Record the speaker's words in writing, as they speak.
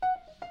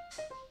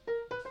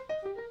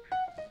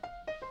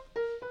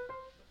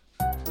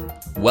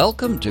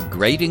Welcome to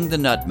Grading the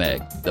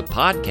Nutmeg, the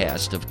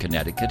podcast of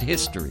Connecticut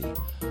history.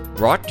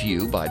 Brought to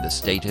you by the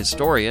State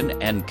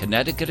Historian and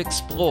Connecticut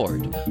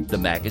Explored, the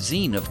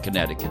magazine of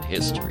Connecticut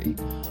history.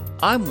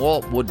 I'm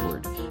Walt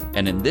Woodward,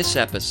 and in this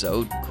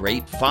episode,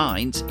 Great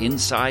Finds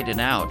Inside and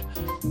Out,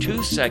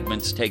 two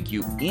segments take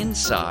you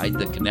inside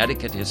the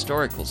Connecticut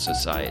Historical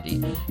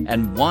Society,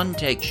 and one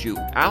takes you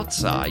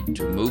outside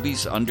to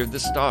movies under the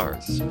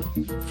stars.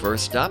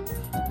 First up,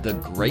 The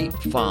Great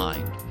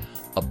Find.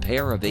 A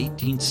pair of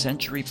 18th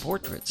century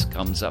portraits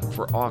comes up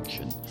for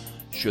auction.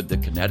 Should the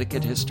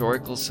Connecticut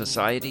Historical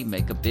Society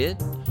make a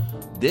bid?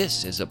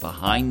 This is a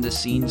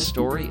behind-the-scenes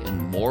story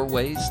in more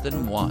ways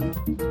than one.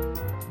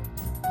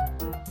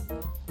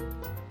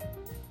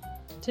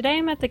 Today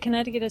I'm at the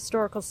Connecticut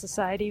Historical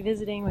Society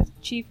visiting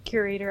with Chief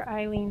Curator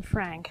Ilene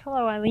Frank.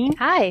 Hello, Ilene.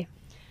 Hi.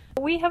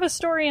 We have a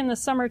story in the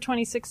summer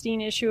 2016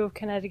 issue of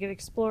Connecticut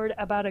Explored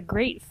about a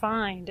great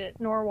find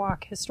at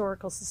Norwalk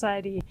Historical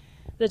Society.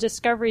 The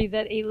discovery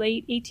that a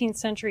late 18th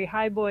century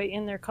highboy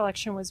in their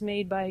collection was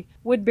made by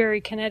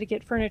Woodbury,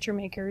 Connecticut furniture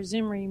maker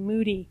Zimri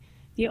Moody,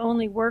 the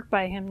only work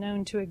by him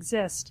known to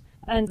exist.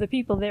 And the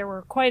people there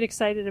were quite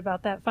excited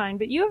about that find.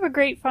 But you have a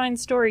great find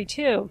story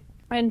too.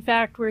 In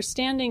fact, we're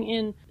standing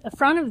in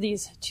front of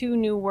these two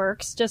new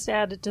works just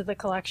added to the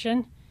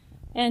collection.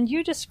 And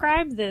you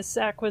described this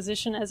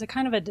acquisition as a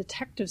kind of a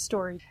detective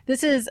story.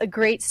 This is a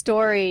great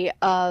story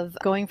of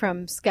going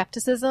from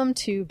skepticism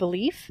to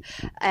belief.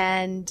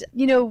 And,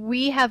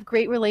 we have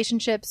great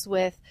relationships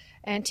with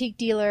antique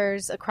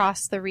dealers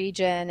across the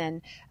region,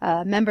 and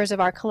members of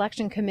our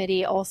collection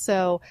committee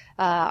also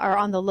are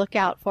on the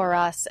lookout for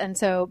us. And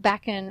so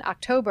back in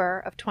October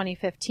of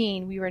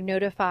 2015, we were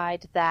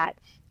notified that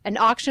an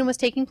auction was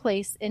taking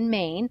place in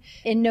Maine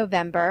in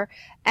November,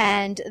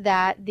 and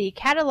that the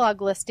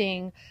catalog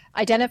listing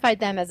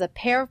identified them as a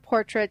pair of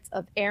portraits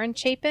of Aaron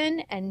Chapin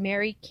and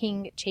Mary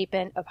King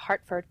Chapin of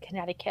Hartford,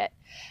 Connecticut.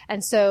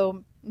 And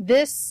so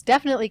this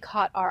definitely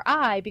caught our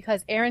eye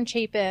because Aaron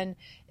Chapin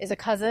is a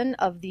cousin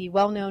of the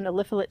well-known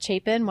Eliphalet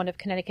Chapin, one of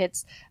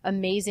Connecticut's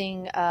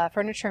amazing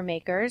furniture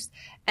makers.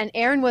 And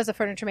Aaron was a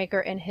furniture maker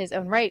in his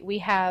own right. We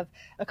have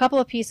a couple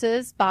of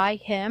pieces by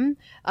him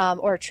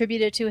or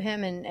attributed to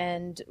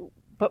him,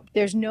 but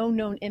there's no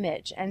known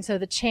image. And so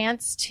the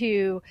chance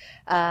to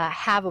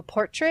have a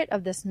portrait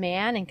of this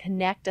man and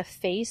connect a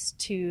face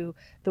to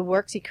the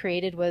works he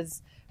created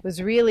was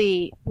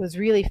really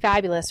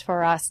fabulous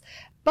for us.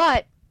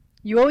 But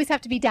you always have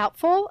to be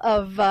doubtful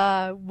of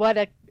what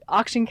a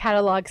auction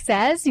catalog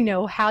says.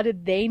 How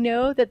did they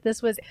know that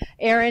this was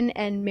Aaron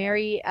and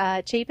Mary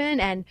Chapin?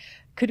 And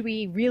could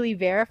we really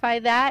verify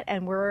that?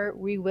 And were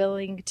we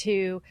willing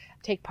to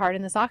take part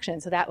in this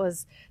auction? So that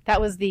was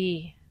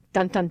the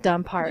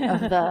dun-dun-dun part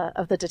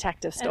of the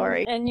detective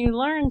story. And you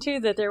learned, too,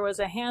 that there was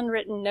a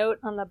handwritten note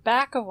on the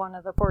back of one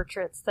of the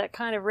portraits that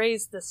kind of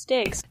raised the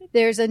stakes.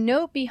 There's a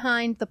note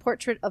behind the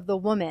portrait of the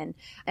woman,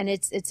 and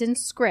it's in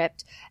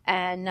script,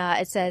 and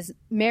it says,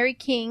 Mary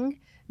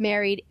King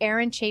married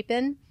Aaron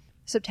Chapin,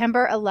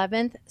 September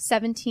 11th,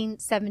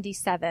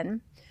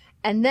 1777.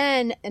 And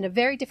then, in a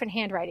very different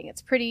handwriting,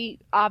 it's pretty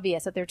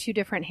obvious that there are two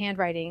different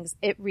handwritings.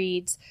 It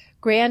reads,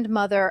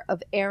 grandmother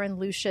of Aaron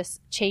Lucius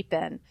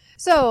Chapin.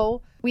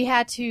 So we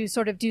had to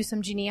sort of do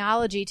some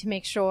genealogy to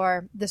make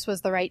sure this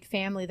was the right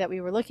family that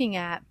we were looking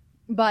at.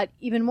 But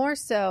even more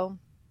so,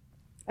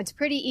 it's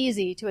pretty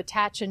easy to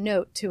attach a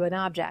note to an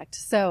object.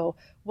 So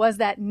was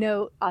that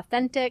note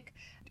authentic,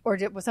 or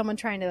was someone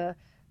trying to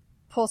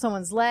pull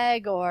someone's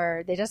leg,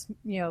 or they just,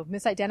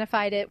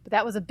 misidentified it? But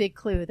that was a big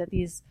clue that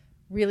these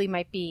really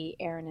might be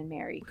Aaron and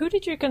Mary. Who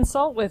did you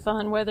consult with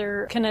on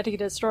whether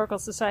Connecticut Historical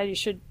Society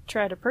should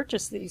try to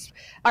purchase these?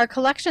 Our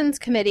collections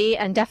committee,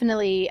 and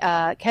definitely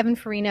Kevin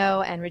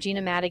Farino and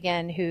Regina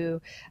Madigan, who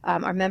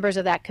are members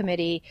of that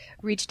committee,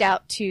 reached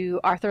out to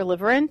Arthur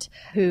Liverant,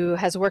 who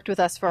has worked with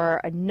us for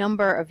a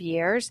number of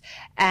years,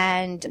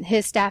 and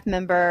his staff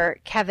member,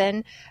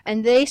 Kevin,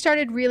 and they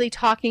started really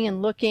talking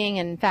and looking.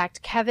 And in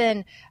fact,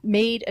 Kevin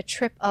made a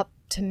trip up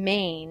to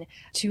Maine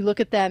to look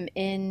at them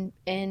in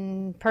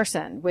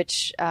person,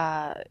 which,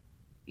 Maine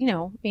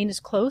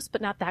is close,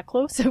 but not that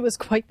close. It was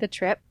quite the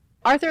trip.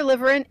 Arthur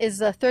Liverant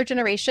is a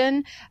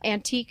third-generation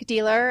antique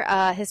dealer.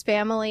 His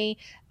family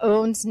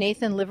owns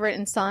Nathan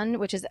Liverant & Son,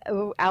 which is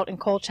out in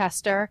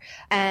Colchester,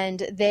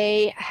 and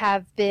they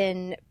have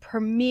been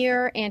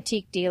premier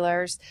antique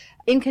dealers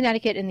in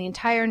Connecticut and the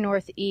entire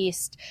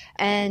Northeast,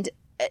 and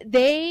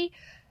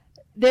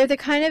they're the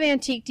kind of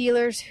antique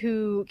dealers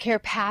who care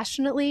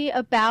passionately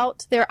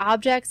about their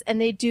objects, and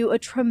they do a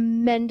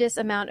tremendous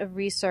amount of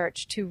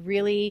research to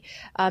really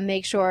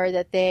make sure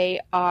that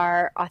they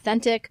are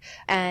authentic.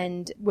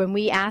 And when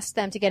we asked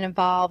them to get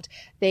involved,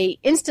 they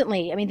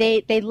instantly,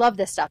 they love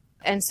this stuff.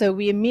 And so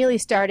we immediately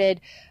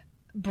started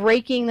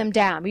breaking them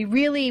down. We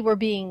really were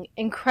being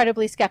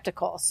incredibly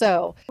skeptical.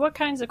 So what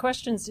kinds of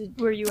questions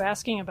were you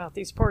asking about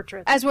these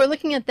portraits? As we're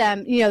looking at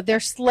them, they're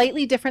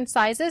slightly different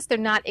sizes. They're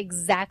not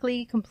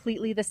exactly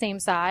completely the same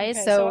size.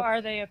 Okay, so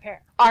are they a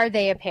pair? Are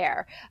they a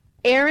pair?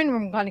 Aaron,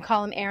 I'm going to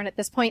call him Aaron at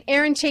this point,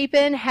 Aaron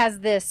Chapin has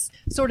this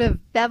sort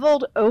of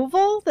beveled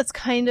oval that's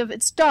kind of,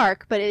 it's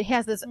dark, but it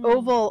has this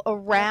oval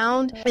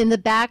around in the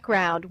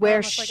background where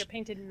almost like a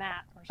painted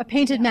mat. A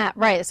painted mat,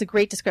 right. It's a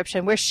great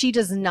description. Where she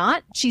does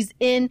not. She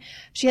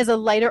has a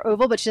lighter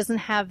oval, but she doesn't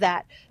have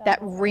that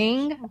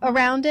ring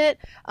around it.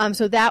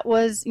 So that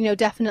was,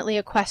 definitely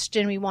a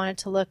question we wanted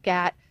to look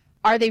at.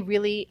 Are they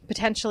really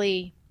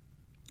potentially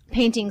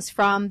paintings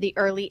from the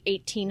early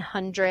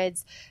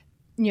 1800s?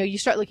 You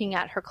start looking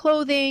at her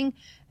clothing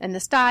and the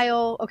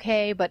style,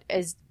 okay, but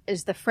is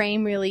the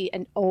frame really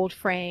an old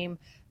frame?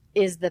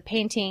 Is the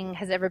painting,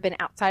 has it ever been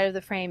outside of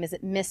the frame? Is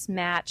it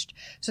mismatched?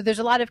 So there's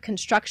a lot of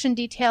construction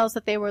details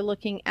that they were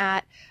looking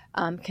at,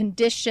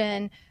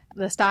 condition,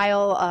 the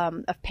style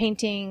of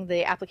painting,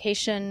 the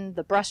application,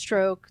 the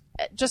brushstroke,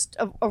 just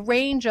a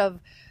range of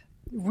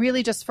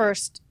really just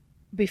first,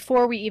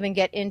 before we even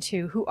get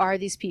into who are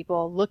these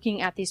people,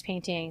 looking at these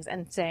paintings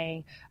and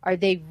saying, are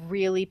they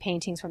really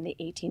paintings from the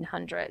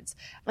 1800s?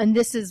 And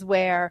this is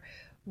where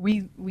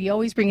we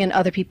always bring in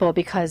other people,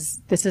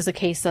 because this is a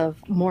case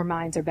of more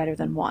minds are better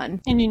than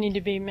one. And you need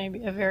to be maybe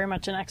very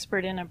much an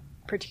expert in a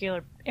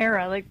particular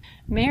era. Like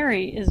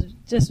Mary is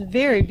just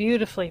very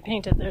beautifully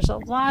painted. There's a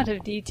lot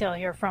of detail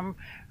here, from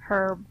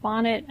her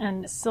bonnet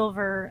and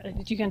silver.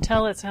 You can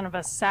tell it's kind of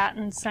a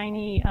satin,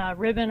 shiny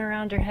ribbon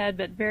around her head,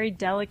 but very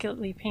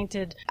delicately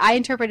painted. I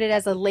interpret it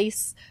as a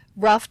lace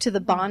ruff to the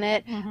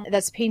bonnet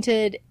that's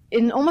painted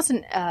in almost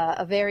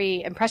a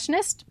very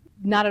impressionist.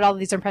 Not at all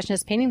these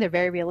impressionist painting. They're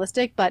very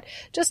realistic, but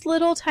just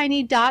little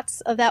tiny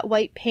dots of that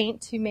white paint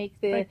to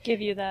make the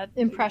give you that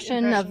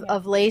impression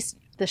of lace.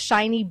 The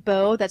shiny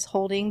bow that's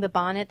holding the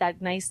bonnet,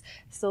 that nice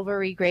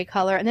silvery gray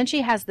color. And then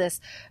she has this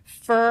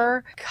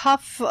fur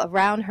cuff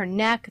around her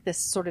neck, this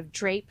sort of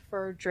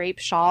fur drape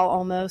shawl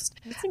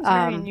almost. It seems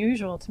very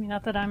unusual to me.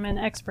 Not that I'm an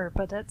expert,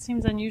 but that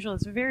seems unusual.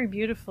 It's very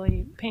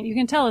beautifully painted. You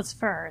can tell it's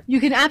fur.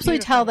 You can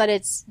absolutely tell that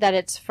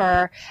it's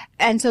fur.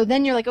 And so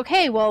then you're like,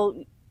 okay, well,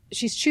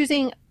 she's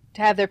choosing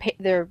to have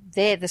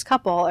this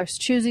couple are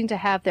choosing to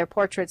have their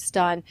portraits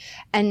done,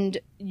 and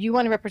you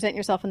want to represent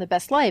yourself in the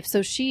best life.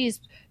 So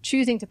she's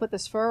choosing to put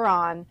this fur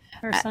on.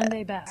 Her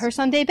Sunday best. Her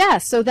Sunday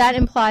best. So that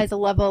implies a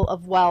level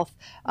of wealth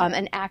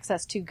and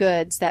access to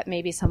goods that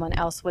maybe someone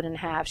else wouldn't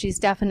have. She's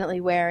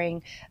definitely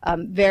wearing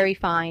very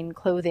fine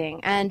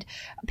clothing and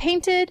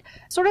painted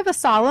sort of a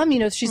solemn,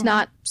 she's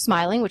not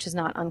smiling, which is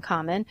not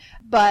uncommon,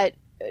 but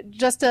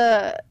just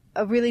a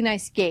really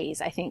nice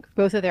gaze. I think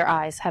both of their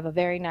eyes have a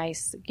very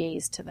nice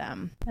gaze to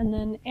them. And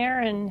then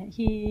Aaron,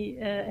 he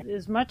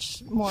is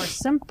much more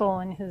simple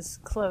in his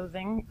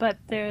clothing, but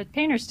the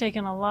painter's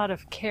taken a lot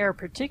of care,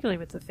 particularly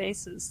with the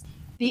faces.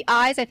 The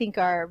eyes, I think,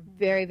 are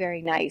very,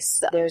 very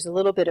nice. There's a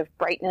little bit of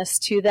brightness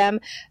to them.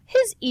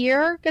 His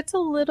ear gets a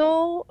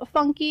little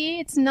funky.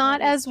 It's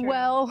not as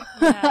well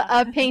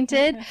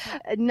painted,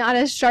 not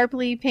as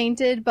sharply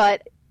painted,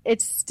 but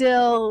it's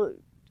still...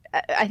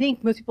 I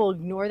think most people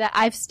ignore that.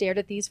 I've stared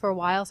at these for a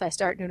while, so I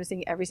start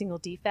noticing every single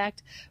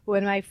defect.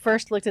 When I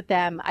first looked at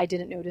them, I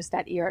didn't notice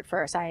that ear at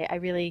first. I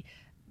really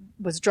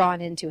was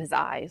drawn into his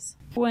eyes.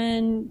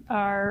 When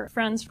our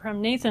friends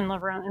from Nathan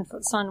LaRue and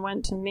Son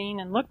went to Maine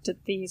and looked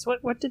at these,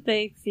 what did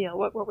they feel?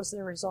 What was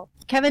their result?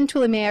 Kevin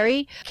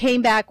Tulameri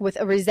came back with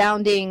a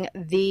resounding,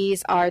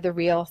 these are the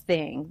real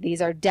thing.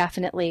 These are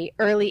definitely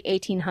early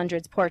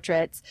 1800s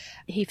portraits.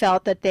 He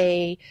felt that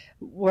they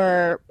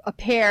were a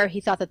pair.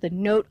 He thought that the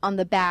note on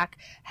the back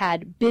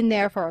had been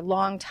there for a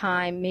long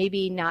time,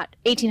 maybe not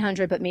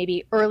 1800, but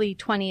maybe early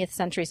 20th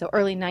century, so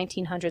early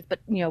 1900s, but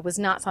was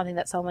not something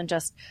that someone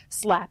just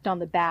slapped on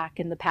the back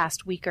in the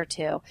past week or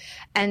two.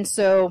 And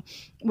so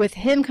with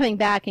him coming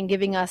back and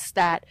giving us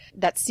that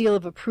seal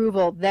of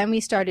approval, then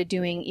we started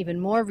doing even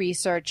more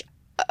research.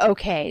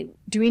 Okay,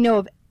 do we know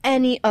of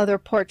any other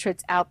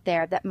portraits out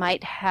there that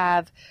might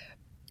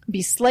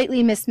be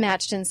slightly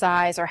mismatched in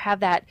size or have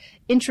that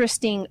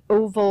interesting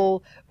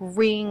oval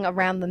ring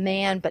around the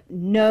man, but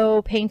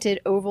no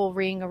painted oval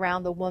ring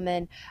around the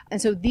woman?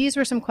 And so these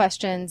were some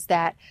questions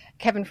that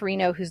Kevin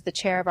Farino, who's the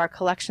chair of our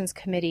collections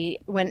committee,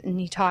 went and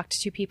he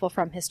talked to people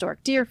from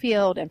Historic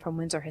Deerfield and from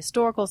Windsor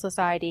Historical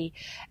Society,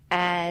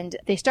 and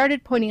they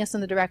started pointing us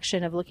in the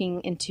direction of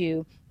looking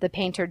into the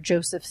painter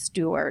Joseph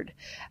Stewart,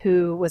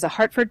 who was a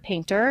Hartford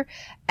painter.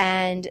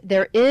 And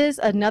there is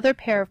another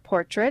pair of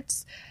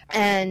portraits,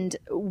 and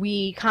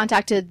we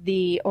contacted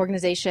the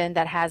organization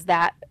that has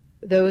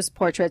those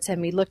portraits,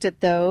 and we looked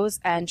at those,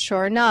 and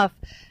sure enough,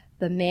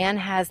 the man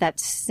has that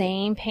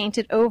same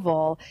painted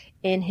oval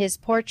in his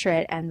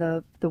portrait, and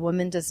the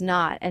woman does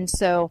not. And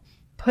so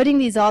putting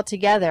these all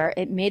together,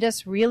 it made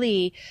us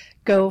really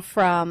go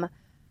from,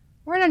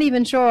 we're not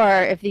even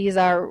sure if these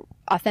are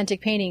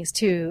authentic paintings,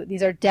 to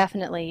these are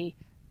definitely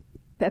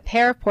a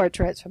pair of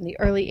portraits from the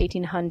early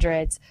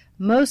 1800s,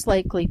 most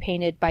likely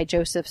painted by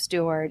Joseph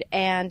Stewart.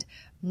 And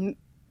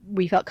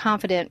we felt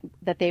confident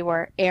that they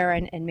were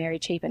Aaron and Mary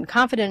Chapin,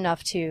 confident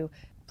enough to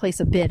place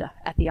a bid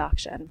at the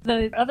auction.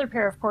 The other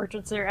pair of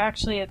portraits are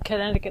actually at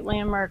Connecticut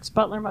Landmarks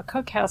Butler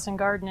McCook House and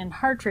Garden in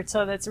Hartford,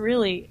 so that's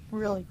really,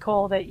 really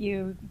cool that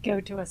you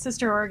go to a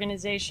sister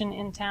organization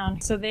in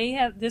town. So they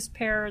have this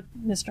pair,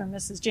 Mr. and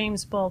Mrs.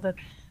 James Bull, that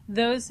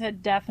those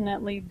had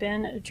definitely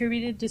been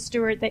attributed to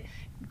Stuart. They,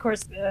 of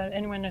course,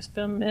 anyone who's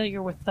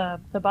familiar with the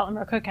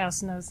Butler McCook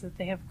House knows that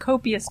they have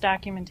copious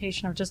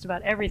documentation of just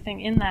about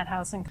everything in that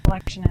house and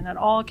collection, and it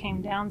all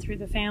came down through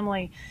the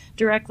family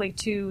directly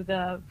to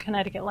the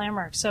Connecticut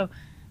Landmarks. So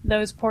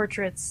those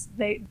portraits,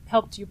 they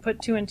helped you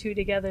put two and two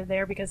together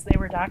there because they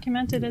were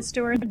documented as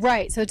Stuart.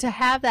 Right. So to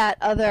have that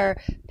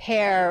other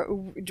pair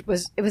it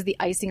was the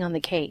icing on the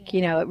cake.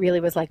 You know, it really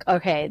was like,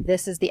 okay,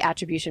 this is the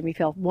attribution. We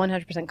feel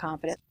 100%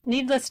 confident.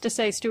 Needless to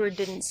say, Stuart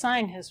didn't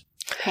sign his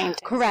paintings.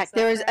 Correct.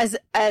 There is,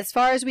 as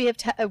far as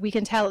we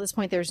can tell at this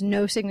point, there's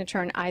no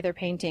signature in either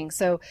painting.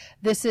 So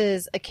this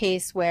is a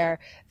case where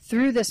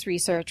through this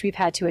research, we've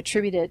had to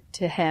attribute it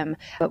to him,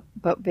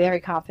 but very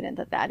confident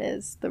that that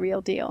is the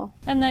real deal.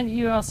 And then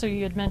you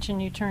had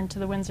mentioned you turned to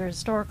the Windsor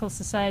Historical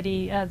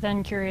Society,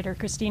 then curator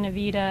Christina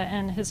Vida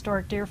and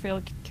historic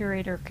Deerfield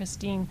curator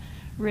Christine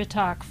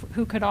Rittock,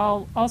 who could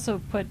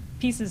also put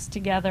pieces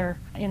together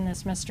in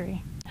this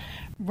mystery.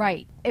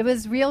 Right. It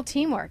was real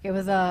teamwork. It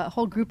was a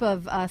whole group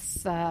of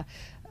us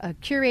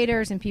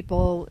curators and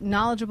people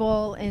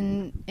knowledgeable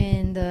in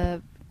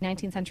the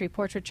 19th century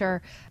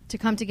portraiture to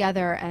come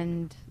together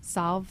and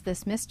solve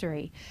this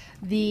mystery.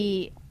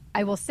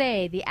 I will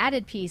say the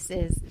added piece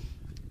is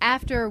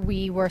after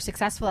we were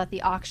successful at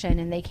the auction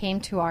and they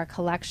came to our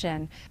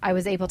collection, I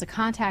was able to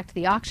contact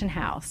the auction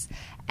house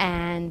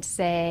and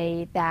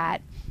say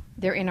that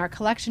they're in our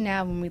collection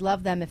now and we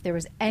love them. If there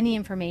was any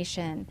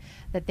information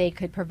that they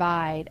could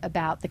provide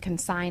about the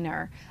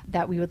consignor,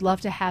 that we would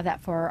love to have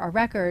that for our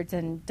records.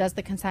 And does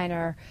the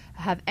consignor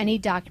have any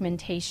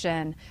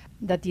documentation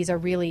that these are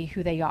really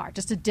who they are,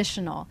 just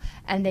additional?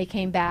 And they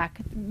came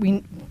back.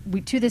 We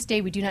to this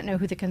day, we do not know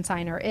who the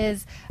consignor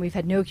is. We've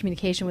had no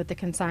communication with the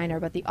consignor,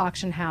 but the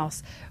auction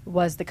house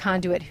was the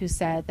conduit who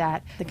said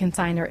that the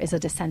consignor is a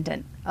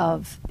descendant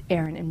of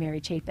Aaron and Mary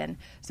Chapin.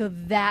 So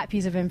that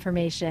piece of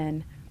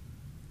information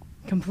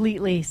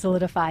completely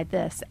solidified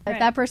this. Right. If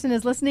that person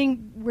is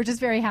listening, we're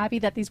just very happy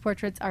that these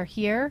portraits are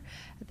here,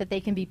 that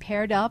they can be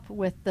paired up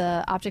with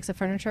the objects of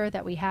furniture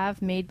that we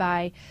have made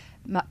by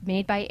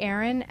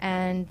Aaron,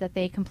 and that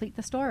they complete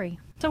the story.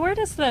 So where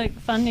does the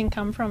funding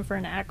come from for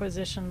an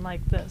acquisition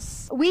like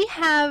this? We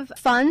have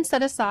funds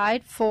set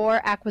aside for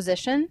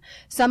acquisition.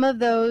 Some of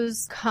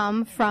those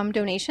come from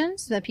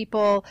donations. That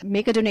people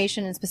make a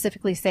donation and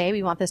specifically say,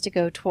 we want this to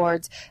go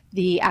towards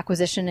the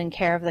acquisition and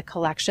care of the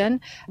collection.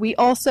 We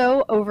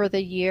also, over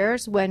the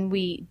years, when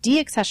we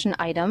deaccession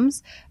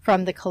items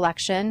from the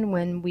collection,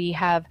 when we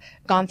have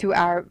gone through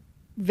our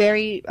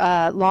very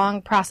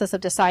long process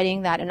of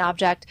deciding that an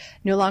object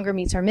no longer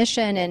meets our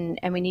mission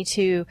and we need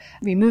to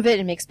remove it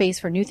and make space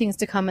for new things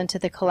to come into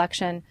the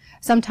collection.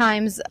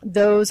 Sometimes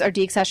those are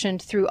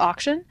deaccessioned through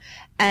auction,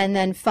 and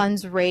then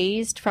funds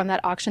raised from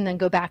that auction then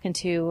go back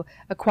into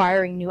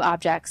acquiring new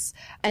objects.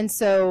 And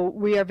so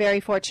we are very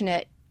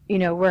fortunate. You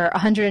know, we're a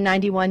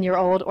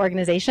 191-year-old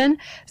organization,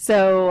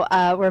 so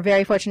we're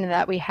very fortunate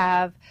that we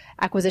have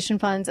acquisition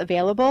funds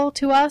available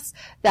to us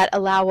that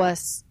allow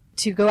us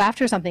to go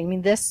after something. I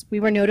mean, we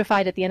were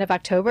notified at the end of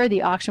October.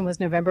 The auction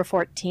was November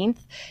 14th.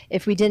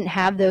 If we didn't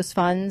have those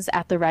funds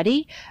at the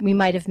ready, we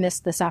might have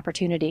missed this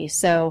opportunity.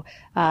 So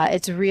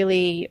it's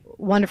really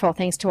wonderful,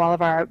 thanks to all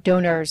of our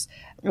donors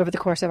over the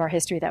course of our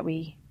history, that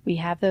we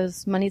have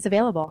those monies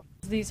available.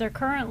 These are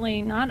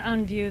currently not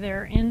on view.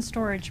 They're in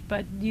storage,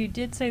 but you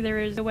did say there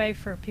is a way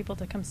for people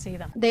to come see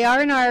them. They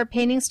are in our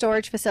painting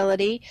storage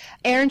facility.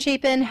 Aaron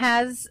Chapin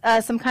has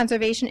some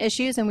conservation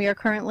issues, and we are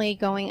currently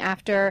going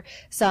after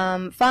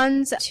some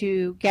funds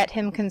to get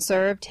him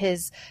conserved.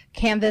 His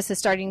canvas is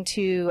starting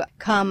to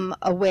come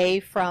away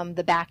from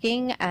the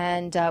backing,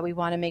 and we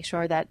want to make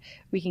sure that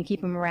we can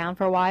keep him around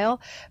for a while.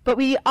 But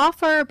we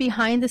offer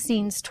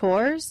behind-the-scenes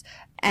tours,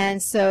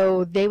 and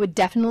so they would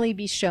definitely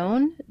be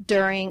shown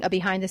during a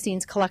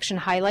behind-the-scenes collection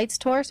highlights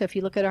tour. So if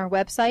you look at our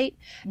website,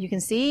 you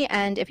can see.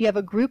 And if you have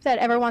a group that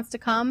ever wants to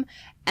come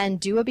and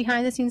do a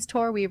behind-the-scenes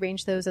tour, we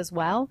arrange those as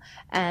well.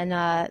 And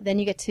then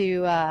you get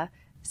to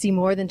see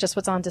more than just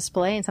what's on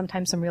display, and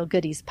sometimes some real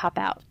goodies pop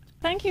out.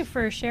 Thank you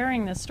for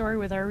sharing this story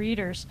with our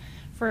readers.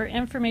 For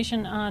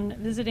information on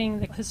visiting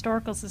the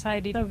Historical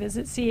Society, so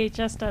visit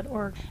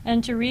chs.org.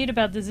 And to read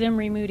about the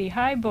Zimri Moody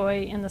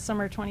Highboy in the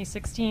summer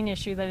 2016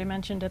 issue that I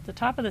mentioned at the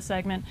top of the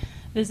segment,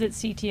 visit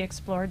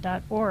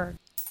ctexplored.org.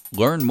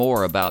 Learn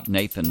more about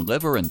Nathan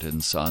Liverand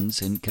and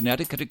Sons in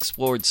Connecticut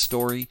Explored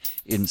story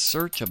In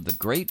Search of the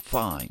Great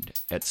Find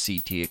at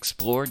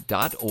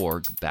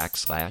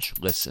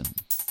ctexplored.org/listen.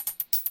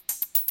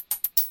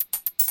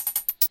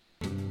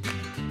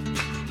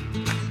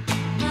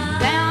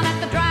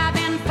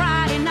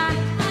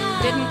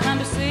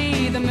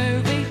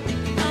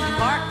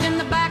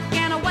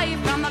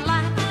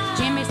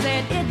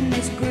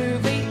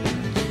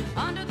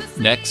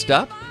 Next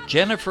up,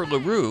 Jennifer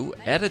LaRue,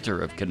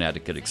 editor of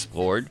Connecticut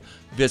Explored,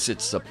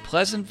 visits the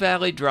Pleasant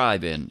Valley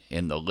Drive-In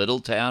in the little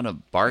town of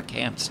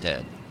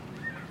Barkhamsted.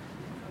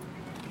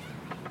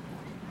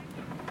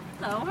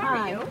 Hello, how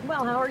are you?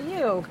 Well, how are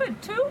you?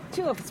 Good, two?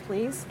 Two of us,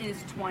 please.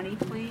 Is 20,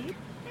 please.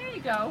 There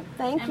you go.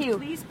 Thank you.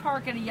 And please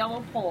park at a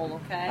yellow pole,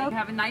 okay?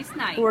 Have a nice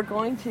night. We're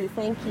going to.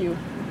 Thank you.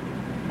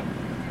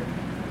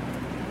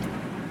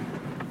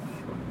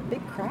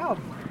 Big crowd.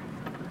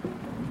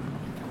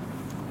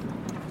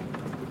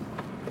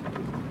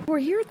 We're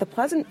here at the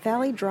Pleasant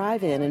Valley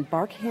Drive-In in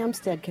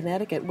Barkhamsted,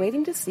 Connecticut,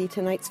 waiting to see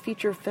tonight's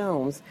feature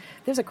films.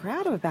 There's a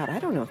crowd of about,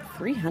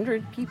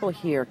 300 people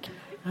here.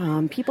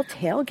 People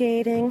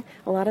tailgating.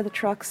 A lot of the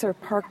trucks are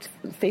parked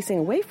facing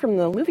away from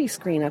the movie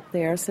screen up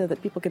there so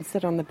that people can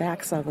sit on the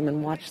backs of them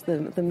and watch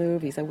the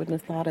movies. I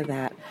wouldn't have thought of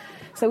that.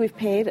 So we've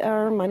paid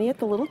our money at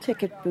the little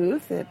ticket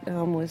booth. It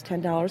was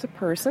 $10 a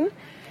person.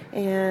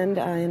 And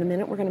in a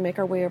minute, we're going to make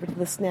our way over to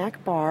the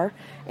snack bar.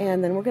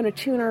 And then we're going to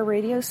tune our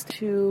radios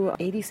to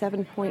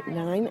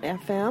 87.9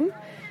 FM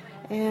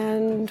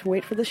and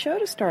wait for the show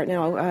to start.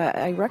 Now,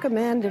 I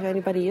recommend if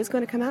anybody is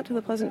going to come out to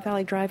the Pleasant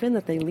Valley Drive-In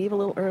that they leave a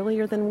little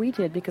earlier than we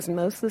did because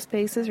most of the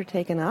spaces are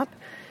taken up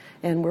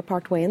and we're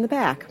parked way in the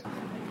back.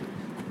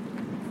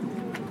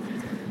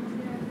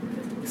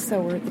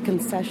 So we're at the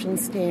concession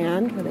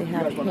stand where they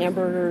have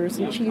hamburgers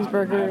and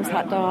cheeseburgers,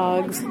 hot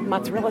dogs,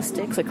 mozzarella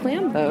sticks, a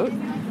clam boat,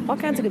 all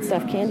kinds of good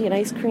stuff, candy and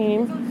ice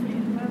cream.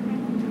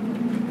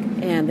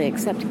 And they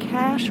accept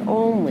cash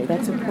only.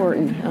 That's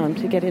important.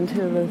 To get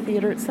into the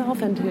theater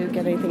itself and to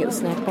get anything at the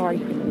snack bar,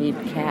 you need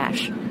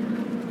cash.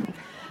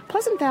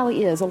 Pleasant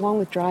Valley is, along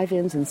with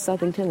drive-ins in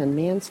Southington and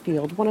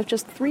Mansfield, one of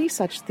just 3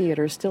 such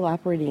theaters still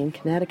operating in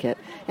Connecticut,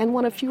 and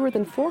one of fewer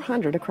than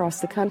 400 across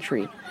the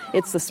country.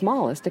 It's the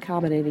smallest,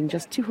 accommodating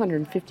just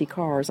 250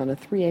 cars on a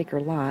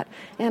 3-acre lot,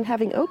 and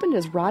having opened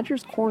as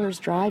Rogers Corners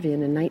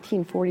Drive-In in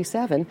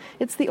 1947,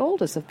 it's the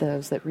oldest of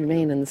those that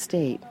remain in the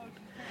state.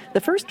 The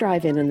first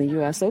drive-in in the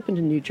U.S. opened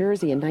in New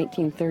Jersey in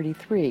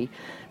 1933.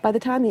 By the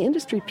time the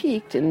industry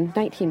peaked in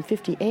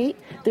 1958,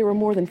 there were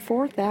more than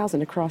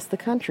 4,000 across the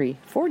country,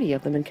 40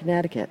 of them in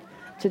Connecticut.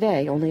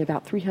 Today, only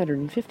about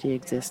 350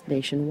 exist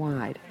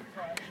nationwide.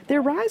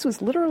 Their rise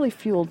was literally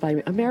fueled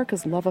by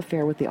America's love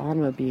affair with the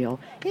automobile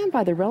and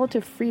by the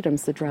relative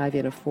freedoms the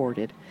drive-in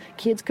afforded.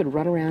 Kids could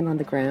run around on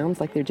the grounds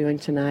like they're doing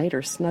tonight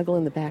or snuggle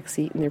in the back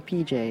seat in their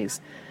PJs.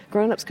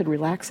 Grown-ups could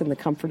relax in the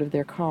comfort of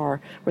their car,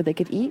 where they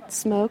could eat,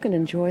 smoke, and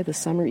enjoy the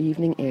summer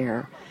evening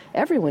air.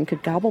 Everyone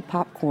could gobble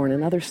popcorn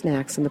and other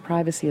snacks in the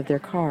privacy of their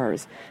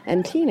cars.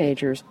 And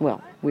teenagers,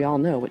 well, we all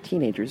know what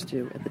teenagers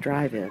do at the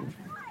drive-in.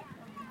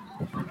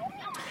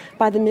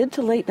 By the mid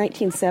to late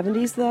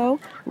 1970s, though,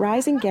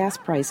 rising gas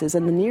prices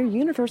and the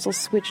near-universal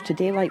switch to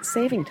daylight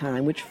saving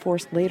time, which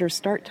forced later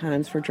start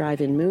times for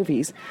drive-in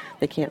movies —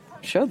 they can't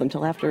show them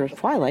till after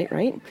twilight,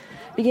 right?—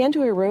 began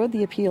to erode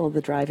the appeal of the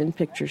drive-in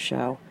picture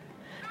show.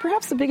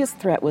 Perhaps the biggest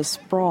threat was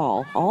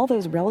sprawl. All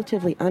those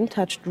relatively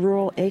untouched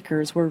rural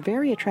acres were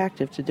very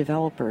attractive to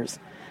developers.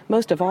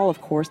 Most of all,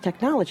 of course,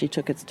 technology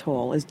took its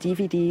toll as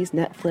DVDs,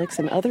 Netflix,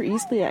 and other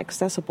easily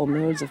accessible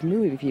modes of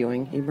movie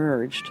viewing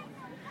emerged.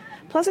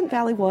 Pleasant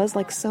Valley was,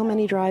 like so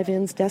many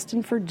drive-ins,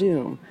 destined for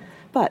doom.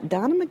 But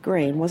Donna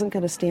McGrain wasn't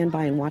going to stand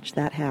by and watch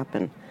that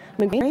happen.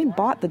 McGrain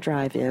bought the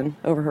drive-in,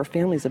 over her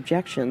family's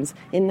objections,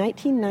 in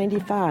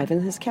 1995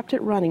 and has kept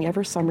it running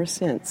every summer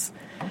since.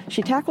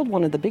 She tackled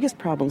one of the biggest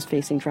problems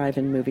facing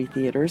drive-in movie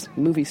theaters,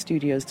 movie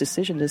studios'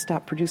 decision to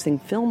stop producing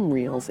film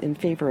reels in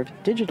favor of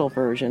digital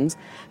versions,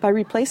 by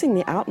replacing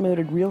the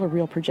outmoded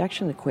reel-to-reel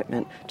projection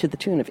equipment to the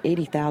tune of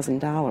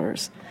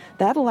 $80,000.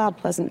 That allowed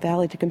Pleasant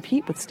Valley to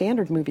compete with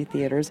standard movie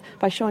theaters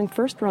by showing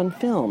first-run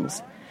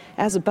films.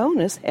 As a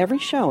bonus, every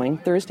showing,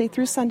 Thursday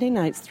through Sunday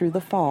nights through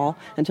the fall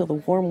until the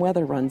warm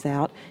weather runs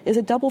out, is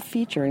a double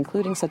feature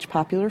including such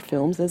popular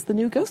films as the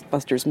new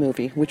Ghostbusters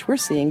movie, which we're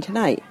seeing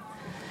tonight.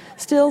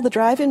 Still, the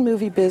drive-in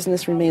movie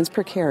business remains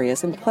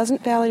precarious, and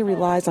Pleasant Valley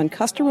relies on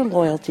customer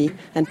loyalty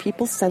and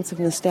people's sense of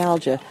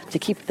nostalgia to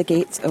keep the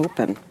gates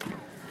open.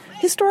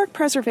 Historic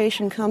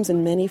preservation comes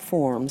in many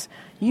forms.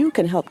 You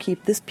can help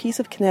keep this piece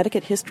of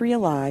Connecticut history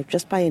alive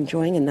just by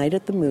enjoying a night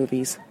at the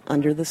movies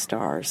under the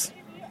stars.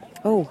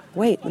 Oh,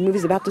 wait, the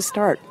movie's about to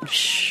start.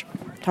 Shh.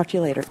 Talk to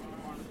you later.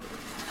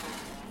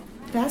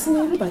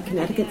 Fascinated by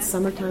Connecticut's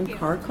summertime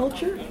car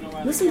culture?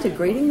 Listen to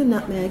Grating the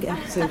Nutmeg,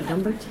 episode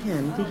number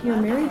 10, to hear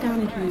Mary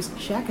Donahue's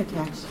Shack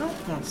Attack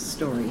podcast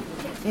story.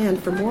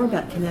 And for more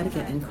about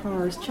Connecticut and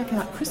cars, check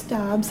out Chris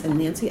Dobbs and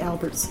Nancy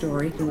Albert's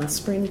story in the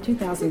spring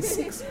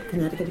 2006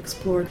 Connecticut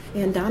Explored,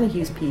 and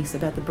Donahue's piece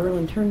about the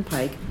Berlin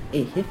Turnpike,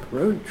 a hip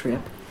road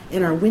trip,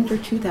 in our winter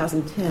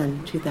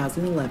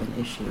 2010-2011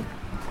 issue.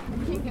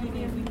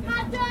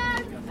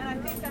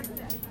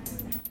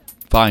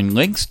 Find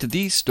links to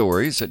these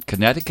stories at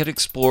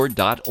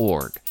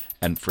ConnecticutExplored.org.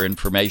 And for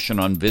information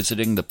on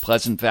visiting the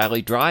Pleasant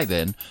Valley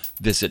Drive-In,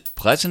 visit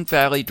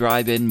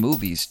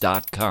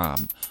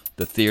PleasantValleyDrive-InMovies.com.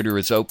 The theater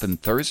is open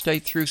Thursday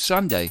through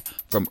Sunday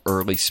from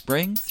early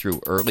spring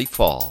through early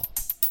fall.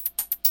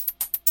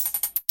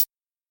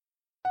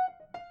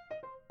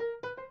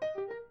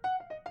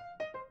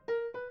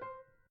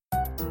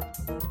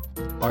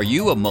 Are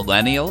you a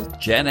millennial,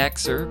 Gen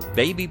Xer,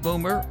 baby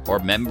boomer, or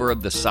member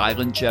of the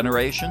silent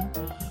generation?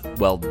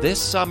 Well, this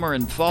summer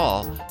and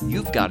fall,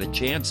 you've got a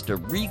chance to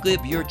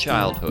relive your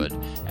childhood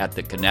at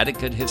the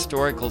Connecticut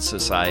Historical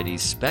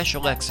Society's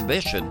special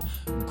exhibition,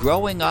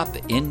 Growing Up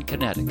in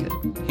Connecticut.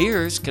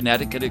 Here's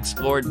Connecticut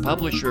Explored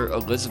publisher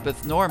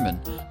Elizabeth Normen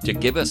to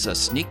give us a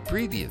sneak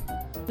preview.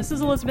 This is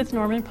Elizabeth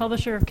Normen,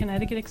 publisher of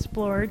Connecticut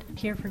Explored,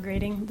 here for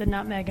Grading the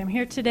Nutmeg. I'm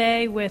here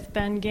today with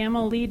Ben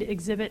Gammell, lead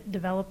exhibit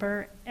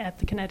developer at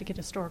the Connecticut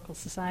Historical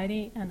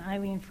Society, and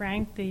Ilene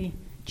Frank, the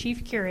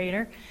chief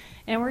curator.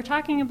 And we're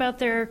talking about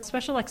their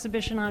special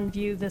exhibition on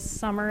view this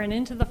summer and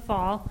into the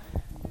fall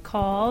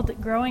called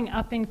Growing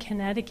Up in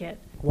Connecticut.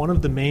 One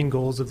of the main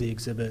goals of the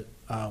exhibit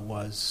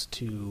was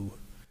to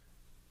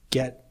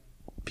get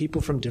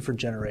people from different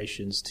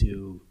generations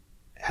to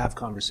have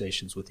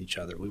conversations with each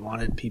other. We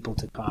wanted people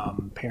to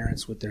come,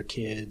 parents with their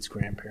kids,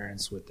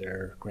 grandparents with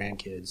their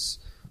grandkids.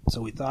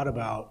 So we thought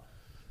about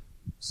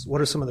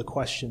what are some of the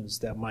questions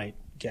that might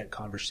get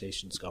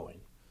conversations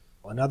going.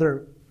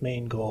 Another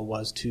main goal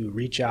was to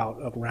reach out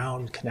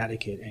around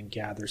Connecticut and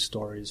gather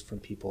stories from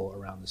people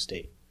around the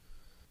state.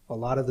 A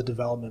lot of the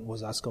development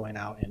was us going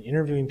out and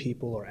interviewing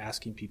people or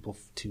asking people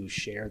to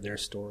share their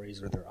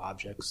stories or their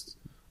objects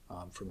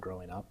from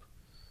growing up.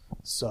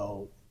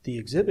 So the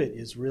exhibit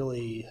is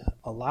really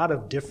a lot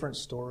of different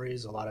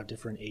stories, a lot of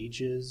different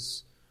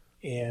ages,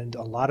 and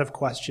a lot of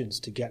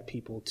questions to get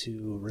people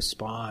to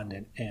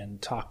respond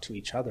and talk to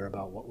each other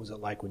about what was it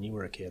like when you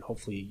were a kid.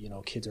 Hopefully,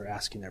 kids are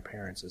asking their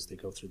parents as they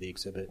go through the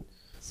exhibit.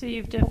 So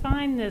you've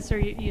defined this, or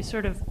you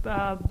sort of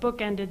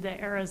bookended the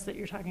eras that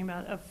you're talking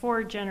about, of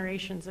 4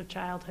 generations of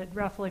childhood,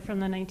 roughly from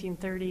the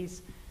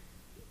 1930s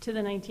to the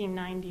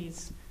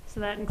 1990s. So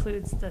that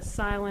includes the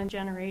silent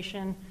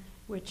generation,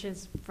 which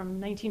is from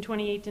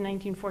 1928 to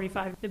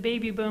 1945, the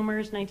baby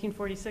boomers,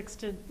 1946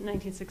 to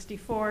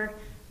 1964,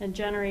 and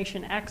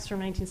Generation X from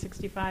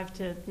 1965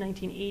 to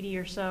 1980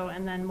 or so,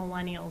 and then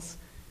millennials,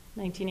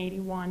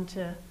 1981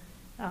 to,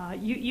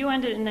 you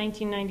ended in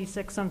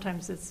 1996,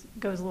 sometimes it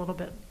goes a little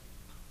bit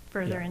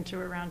further into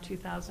around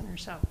 2000 or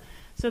so.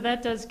 So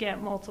that does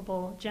get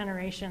multiple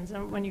generations.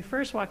 And when you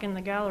first walk in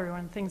the gallery,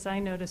 one of the things I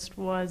noticed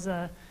was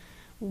a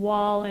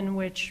wall in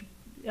which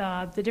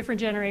the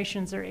different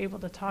generations are able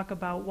to talk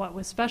about what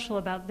was special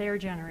about their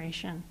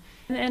generation.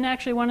 And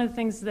actually one of the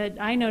things that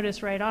I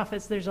noticed right off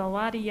is there's a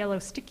lot of yellow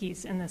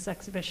stickies in this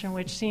exhibition,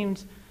 which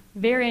seemed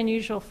very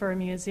unusual for a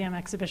museum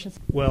exhibition.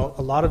 Well,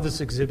 a lot of this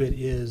exhibit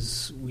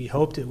we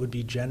hoped it would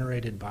be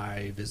generated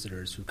by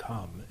visitors who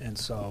come. And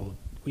so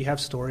we have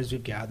stories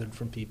we've gathered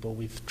from people.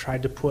 We've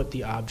tried to put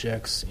the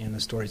objects and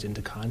the stories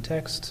into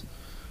context,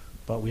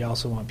 but we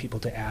also want people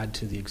to add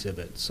to the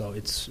exhibit. So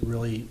it's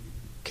really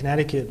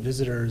Connecticut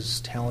visitors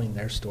telling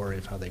their story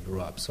of how they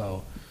grew up.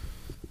 So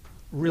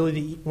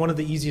really one of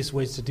the easiest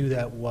ways to do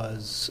that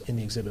was in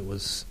the exhibit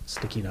was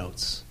sticky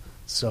notes.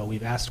 So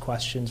we've asked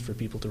questions for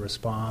people to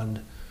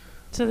respond.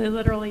 So they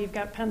literally, you've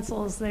got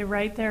pencils, they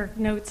write their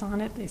notes on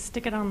it, they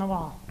stick it on the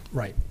wall.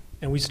 Right.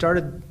 And we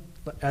started,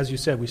 as you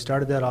said, we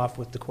started that off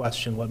with the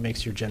question, what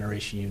makes your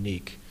generation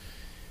unique?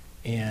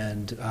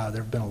 And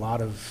there have been a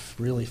lot of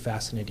really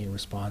fascinating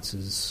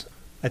responses.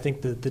 I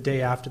think the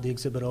day after the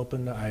exhibit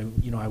opened, I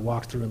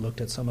walked through and looked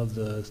at some of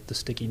the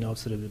sticky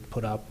notes that had been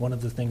put up. One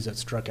of the things that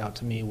struck out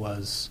to me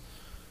was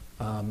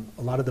a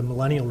lot of the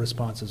millennial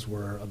responses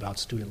were about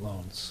student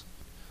loans.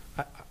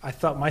 I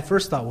thought, my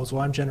first thought was,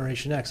 well, I'm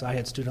Generation X. I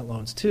had student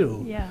loans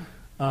too. Yeah.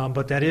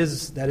 But that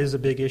is a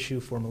big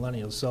issue for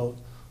millennials. So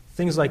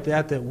things like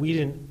that we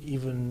didn't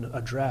even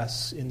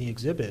address in the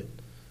exhibit.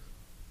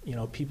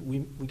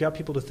 We got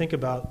people to think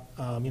about,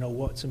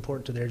 what's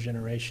important to their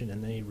generation,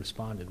 and they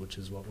responded, which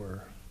is what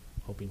we're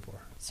hoping for.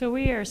 So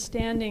we are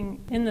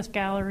standing in this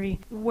gallery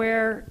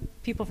where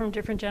people from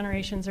different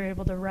generations are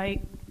able to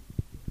write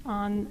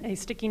on a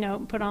sticky note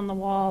and put on the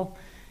wall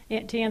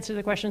to answer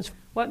the questions,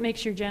 what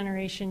makes your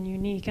generation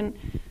unique? And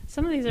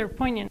some of these are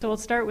poignant. So we'll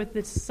start with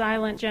this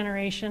silent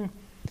generation.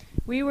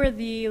 We were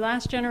the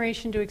last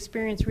generation to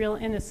experience real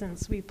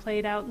innocence. We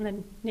played out in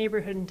the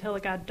neighborhood until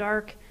it got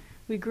dark.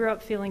 We grew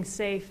up feeling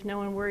safe, no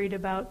one worried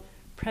about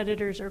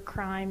predators or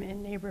crime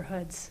in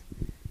neighborhoods.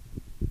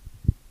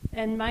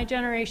 And my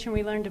generation,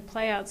 we learned to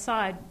play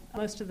outside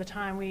most of the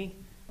time. We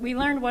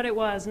learned what it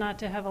was not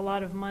to have a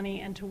lot of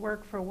money and to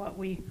work for what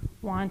we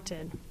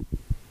wanted.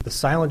 The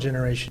silent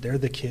generation, they're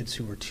the kids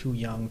who were too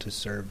young to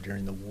serve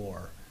during the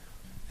war.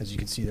 As you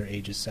can see, their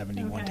ages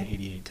 71 to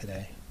 88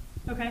 today.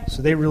 Okay.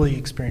 So they really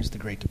experienced the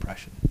Great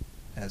Depression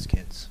as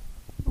kids.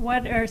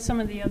 What are some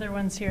of the other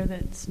ones here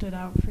that stood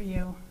out for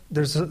you?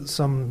 There's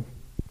some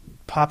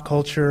pop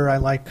culture. I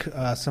like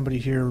somebody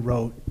here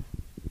wrote,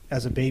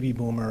 as a baby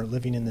boomer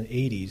living in the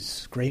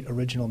 80s, great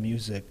original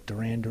music,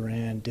 Duran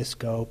Duran,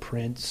 disco,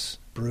 Prince,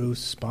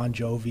 Bruce, Bon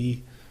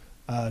Jovi,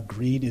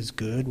 Greed is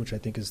Good, which I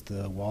think is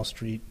the Wall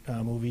Street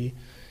movie.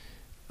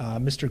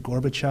 Mr.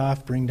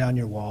 Gorbachev, Bring Down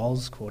Your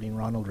Walls, quoting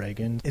Ronald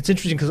Reagan. It's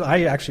interesting because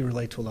I actually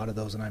relate to a lot of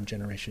those, and I'm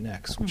Generation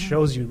X, which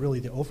shows you really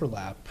the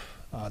overlap.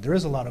 There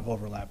is a lot of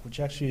overlap, which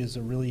actually is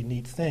a really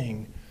neat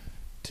thing.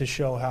 to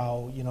show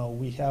how,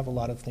 we have a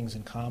lot of things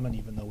in common,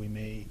 even though we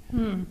may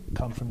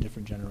come from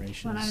different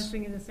generations. When I was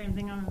thinking the same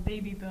thing, I'm a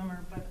baby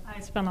boomer, but I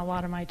spent a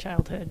lot of my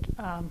childhood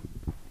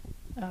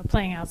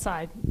playing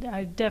outside.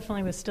 I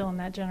definitely was still in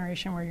that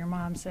generation where your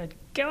mom said,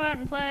 go out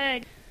and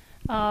play.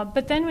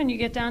 But then when you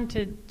get down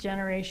to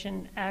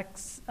Generation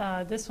X,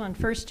 this one,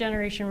 first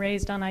generation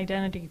raised on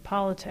identity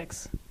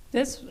politics.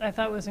 This, I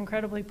thought, was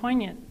incredibly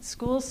poignant.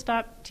 Schools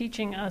stopped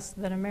teaching us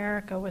that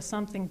America was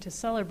something to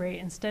celebrate.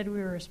 Instead, we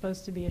were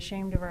supposed to be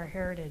ashamed of our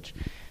heritage.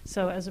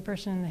 So as a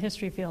person in the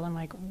history field, I'm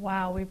like,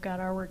 wow, we've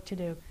got our work to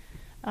do.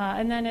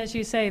 And then, as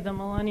you say, the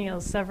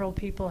millennials, several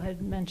people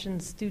had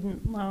mentioned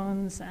student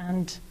loans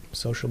and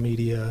social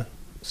media.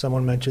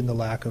 Someone mentioned the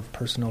lack of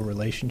personal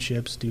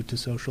relationships due to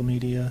social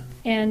media.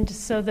 And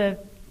so the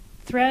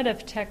threat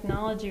of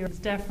technology is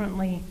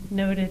definitely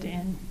noted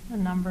in a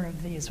number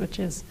of these, which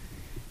is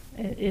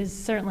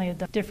certainly a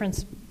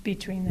difference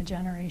between the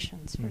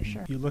generations, for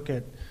sure. You look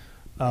at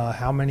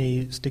how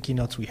many sticky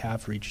notes we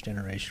have for each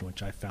generation,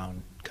 which I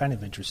found kind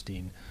of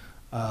interesting.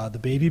 The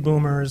baby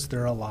boomers,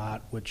 there are a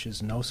lot, which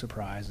is no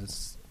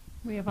surprise.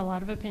 We have a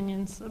lot of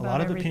opinions about a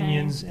lot of everything.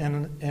 Opinions,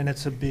 and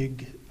it's a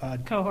big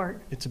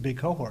cohort. It's a big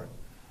cohort.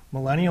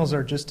 Millennials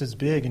are just as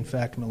big. In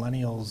fact,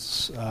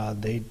 millennials,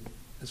 they,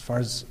 as far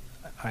as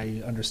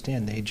I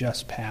understand, they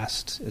just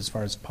passed, as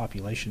far as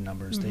population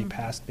numbers, they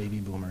passed baby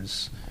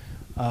boomers.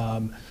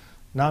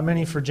 Not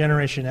many for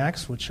Generation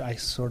X, which I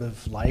sort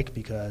of like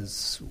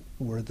because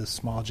we're the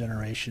small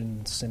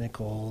generation,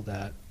 cynical,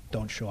 that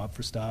don't show up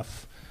for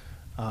stuff.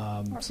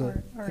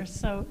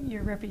 So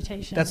your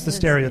reputation. That's the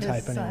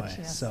stereotype is anyway, such,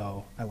 yes.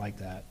 So I like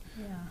that.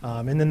 Yeah.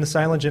 And then the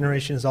silent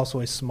generation is also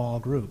a small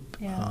group,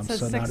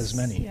 so not as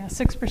many. Yeah,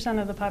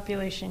 6% of the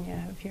population you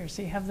have here,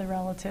 so you have the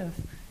relative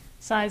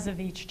size of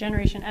each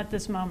generation at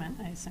this moment,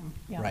 I assume.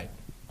 Yeah. Right.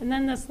 And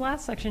then this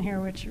last section here,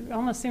 which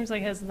almost seems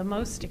like has the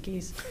most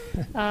stickies,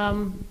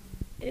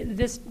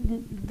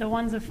 the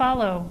ones that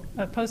follow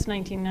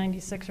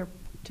post-1996 or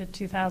to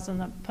 2000,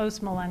 the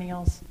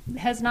post-millennials,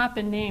 has not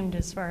been named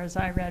as far as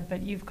I read,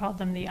 but you've called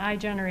them the I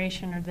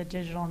generation or the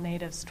digital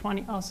natives,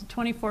 also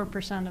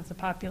 24% of the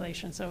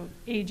population, so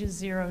ages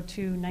 0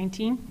 to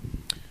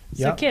 19.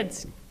 So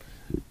kids.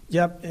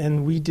 Yep,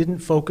 and we didn't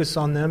focus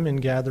on them in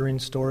gathering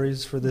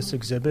stories for this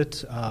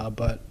exhibit,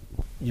 but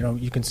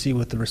you can see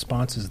with the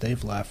responses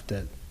they've left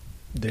that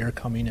they're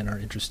coming and are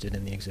interested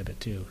in the exhibit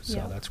too,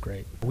 so that's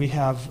great. We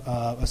have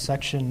a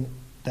section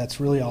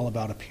that's really all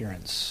about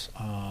appearance.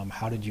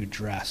 How did you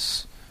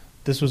dress?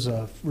 This was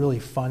a really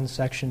fun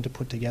section to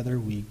put together.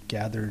 We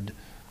gathered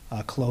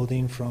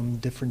clothing from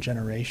different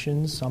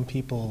generations. Some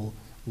people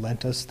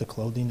lent us the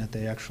clothing that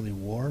they actually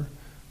wore,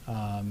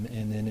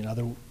 and then in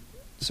other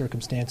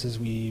circumstances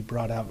we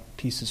brought out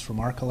pieces from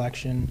our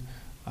collection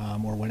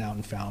or went out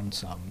and found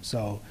some.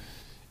 So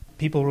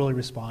people really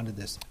responded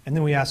to this. And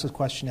then we asked a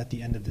question at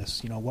the end of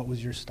this, what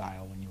was your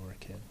style when you were a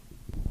kid?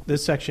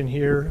 This section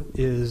here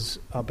is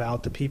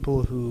about the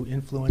people who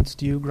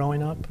influenced you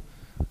growing up,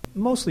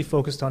 mostly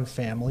focused on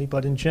family,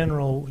 but in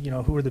general,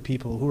 who are the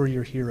people, who are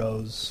your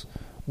heroes?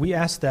 We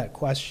asked that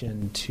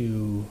question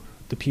to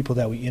the people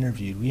that we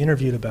interviewed. We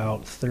interviewed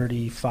about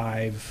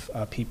 35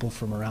 people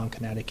from around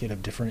Connecticut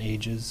of different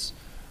ages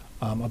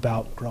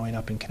about growing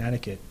up in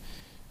Connecticut.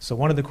 So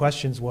one of the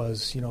questions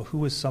was, who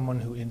was someone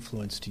who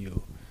influenced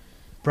you?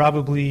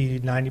 Probably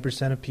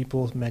 90% of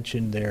people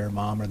mentioned their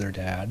mom or their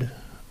dad.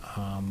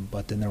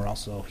 But then there were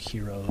also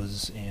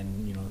heroes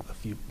and, a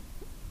few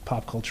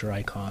pop culture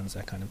icons,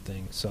 that kind of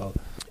thing. So,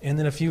 and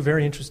then a few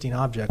very interesting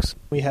objects.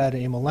 We had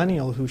a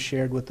millennial who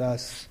shared with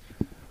us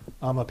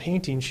a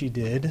painting she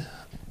did.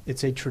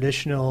 It's a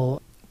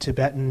traditional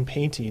Tibetan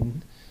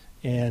painting,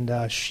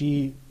 and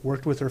she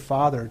worked with her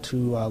father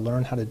to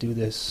learn how to do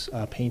this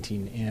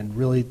painting. And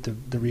really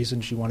the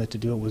reason she wanted to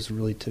do it was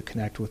really to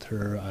connect with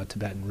her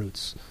Tibetan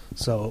roots.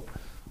 So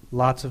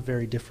lots of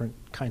very different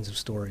kinds of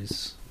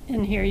stories.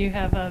 And here you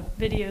have a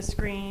video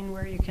screen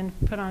where you can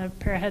put on a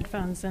pair of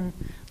headphones and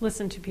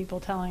listen to people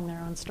telling their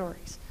own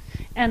stories.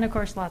 And, of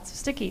course, lots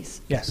of stickies.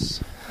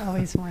 Yes.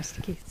 Always more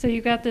stickies. So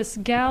you've got this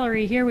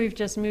gallery here we've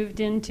just moved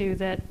into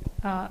that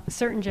a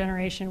certain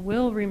generation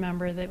will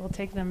remember, that will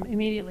take them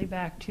immediately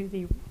back to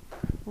the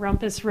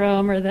rumpus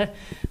room or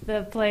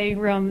the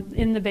playroom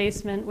in the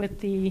basement with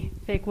the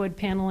fake wood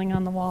paneling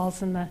on the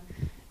walls and the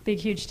big,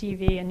 huge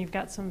TV. And you've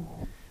got some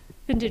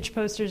vintage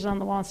posters on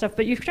the wall and stuff,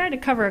 but you've tried to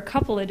cover a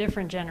couple of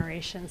different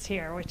generations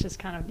here, which is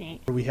kind of neat.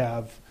 We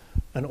have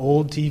an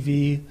old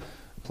TV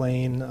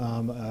playing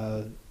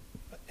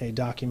a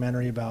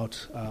documentary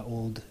about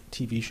old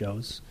TV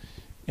shows,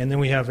 and then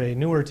we have a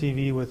newer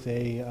TV with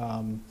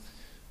a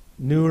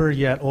newer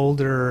yet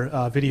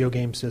older video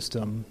game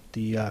system,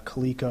 the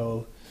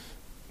Coleco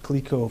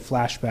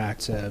Flashback.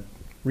 It's a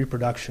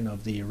reproduction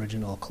of the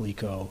original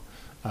Coleco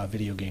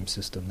video game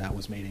system that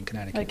was made in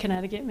Connecticut.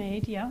 Connecticut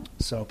made, yeah.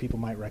 So people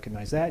might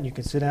recognize that, and you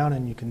can sit down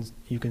and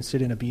you can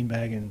sit in a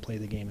beanbag and play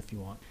the game if you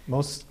want.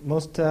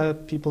 Most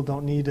people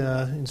don't need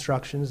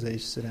instructions; they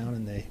sit down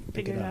and they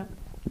pick it up.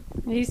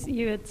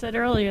 You had said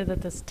earlier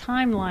that this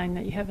timeline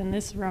that you have in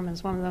this room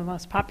is one of the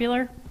most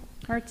popular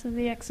parts of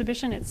the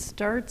exhibition. It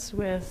starts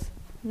with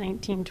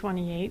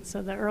 1928,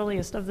 so the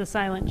earliest of the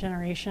silent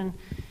generation,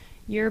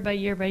 year by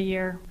year by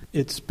year.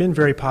 It's been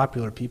very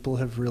popular. People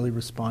have really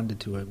responded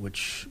to it,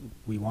 which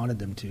we wanted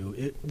them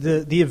to.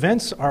 The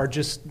events are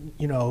just,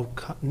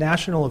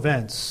 national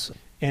events,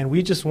 and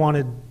we just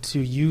wanted to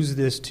use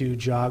this to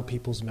jog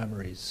people's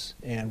memories.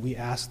 And we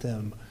asked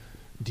them,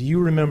 do you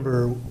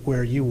remember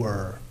where you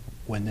were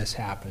when this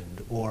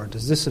happened? Or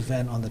does this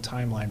event on the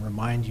timeline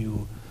remind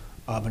you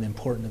of an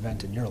important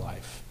event in your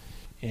life?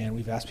 And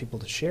we've asked people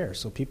to share.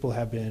 So people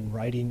have been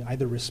writing,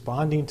 either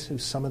responding to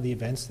some of the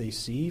events they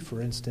see. For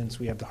instance,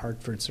 we have the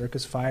Hartford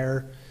Circus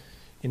Fire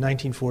in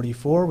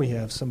 1944. We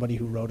have somebody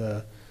who wrote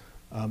a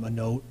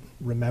note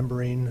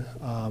remembering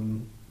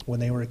when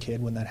they were a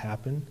kid when that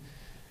happened.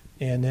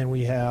 And then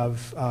we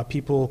have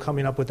people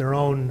coming up with their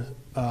own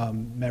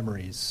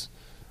memories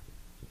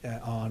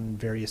on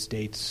various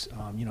dates,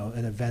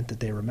 an event that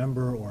they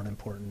remember or an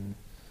important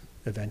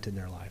event in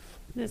their life.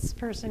 This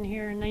person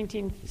here, added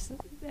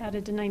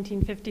to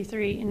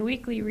 1953, in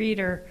Weekly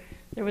Reader,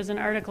 there was an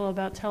article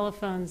about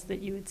telephones that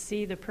you would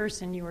see the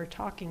person you were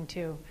talking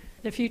to.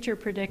 The future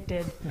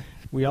predicted.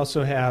 We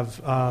also have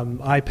two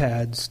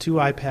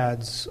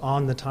iPads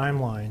on the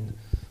timeline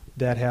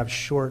that have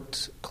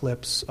short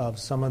clips of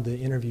some of the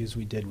interviews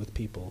we did with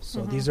people.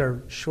 So these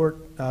are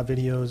short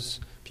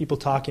videos, people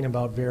talking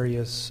about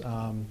various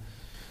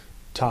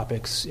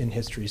topics in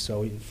history.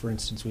 So, for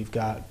instance, we've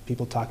got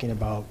people talking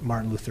about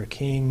Martin Luther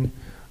King.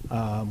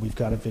 We've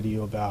got a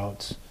video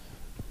about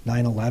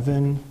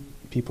 9/11.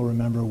 People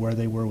remember where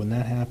they were when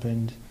that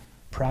happened.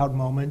 Proud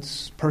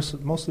moments.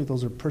 Mostly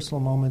those are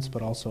personal moments,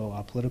 but also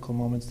political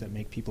moments that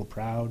make people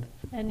proud.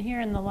 And here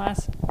in the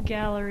last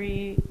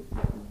gallery,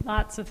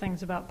 lots of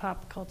things about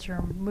pop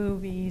culture,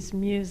 movies,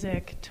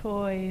 music,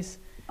 toys.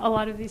 A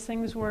lot of these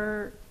things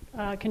were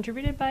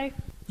contributed by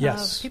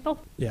people?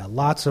 Yeah,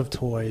 lots of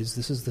toys.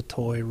 This is the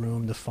toy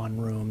room, the fun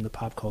room, the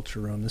pop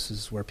culture room. This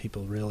is where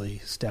people really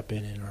step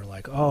in and are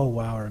like, oh,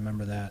 wow, I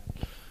remember that.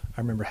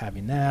 I remember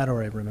having that,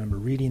 or I remember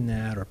reading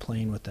that, or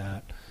playing with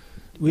that.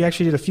 We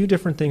actually did a few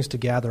different things to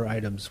gather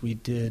items. We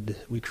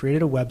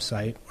created a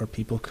website where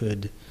people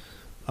could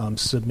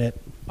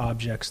submit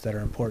objects that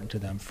are important to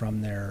them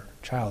from their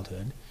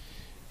childhood,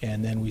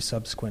 and then we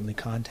subsequently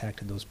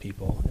contacted those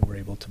people and were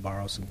able to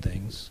borrow some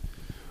things.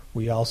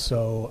 We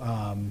also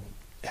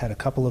had a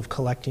couple of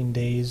collecting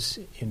days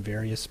in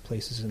various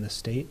places in the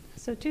state.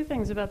 So two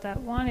things about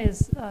that. One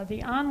is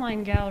the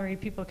online gallery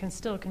people can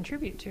still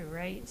contribute to,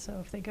 right? So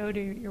if they go to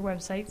your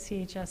website,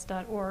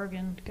 chs.org,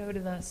 and go to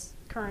the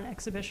current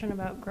exhibition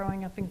about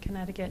growing up in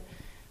Connecticut,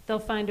 they'll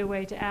find a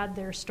way to add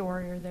their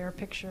story or their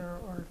picture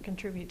or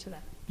contribute to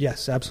that.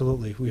 Yes,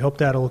 absolutely. We hope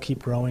that will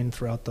keep growing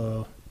throughout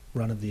the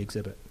run of the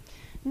exhibit.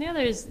 And the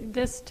other is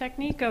this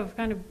technique of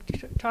kind of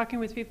talking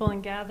with people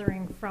and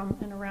gathering from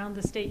and around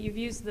the state. You've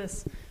used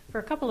this for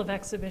a couple of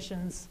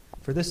exhibitions.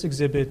 For this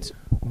exhibit,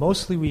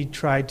 mostly we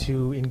tried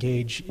to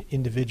engage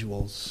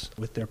individuals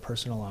with their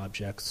personal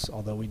objects,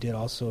 although we did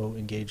also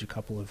engage a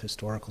couple of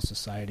historical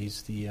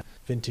societies. The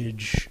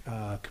Vintage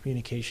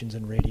Communications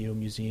and Radio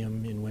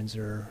Museum in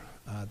Windsor,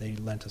 they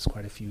lent us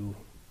quite a few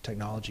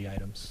technology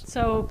items.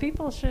 So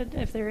people should,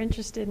 if they're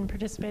interested in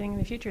participating in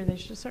the future, they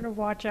should sort of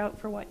watch out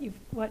for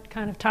what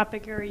kind of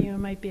topic area you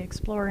might be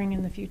exploring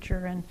in the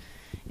future, and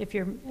if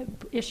you're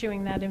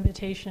issuing that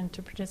invitation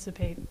to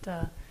participate.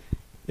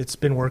 It's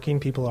been working.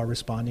 People are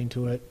responding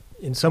to it.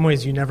 In some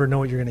ways, you never know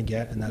what you're going to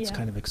get, and that's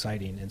kind of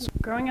exciting. And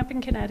Growing Up in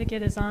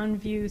Connecticut is on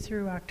view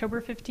through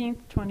October 15th,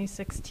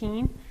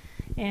 2016.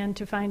 And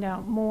to find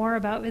out more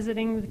about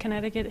visiting the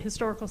Connecticut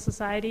Historical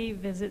Society,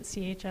 visit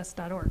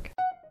chs.org.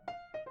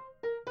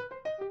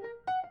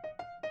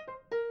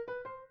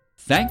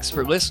 Thanks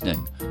for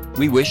listening.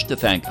 We wish to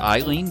thank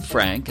Ilene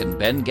Frank and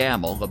Ben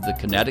Gammell of the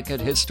Connecticut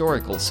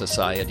Historical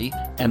Society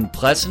and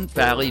Pleasant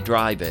Valley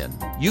Drive-In.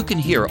 You can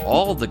hear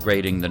all the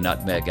Grating the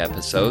Nutmeg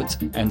episodes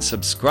and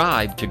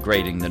subscribe to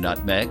Grating the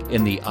Nutmeg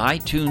in the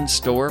iTunes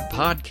Store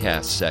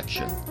podcast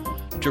section.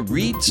 To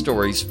read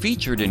stories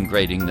featured in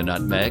Grating the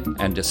Nutmeg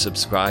and to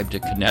subscribe to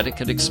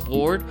Connecticut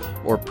Explored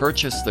or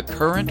purchase the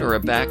current or a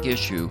back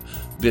issue,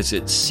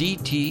 visit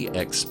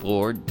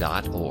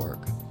ctexplored.org.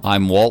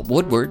 I'm Walt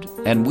Woodward,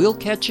 and we'll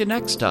catch you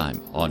next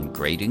time on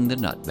Grating the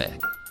Nutmeg.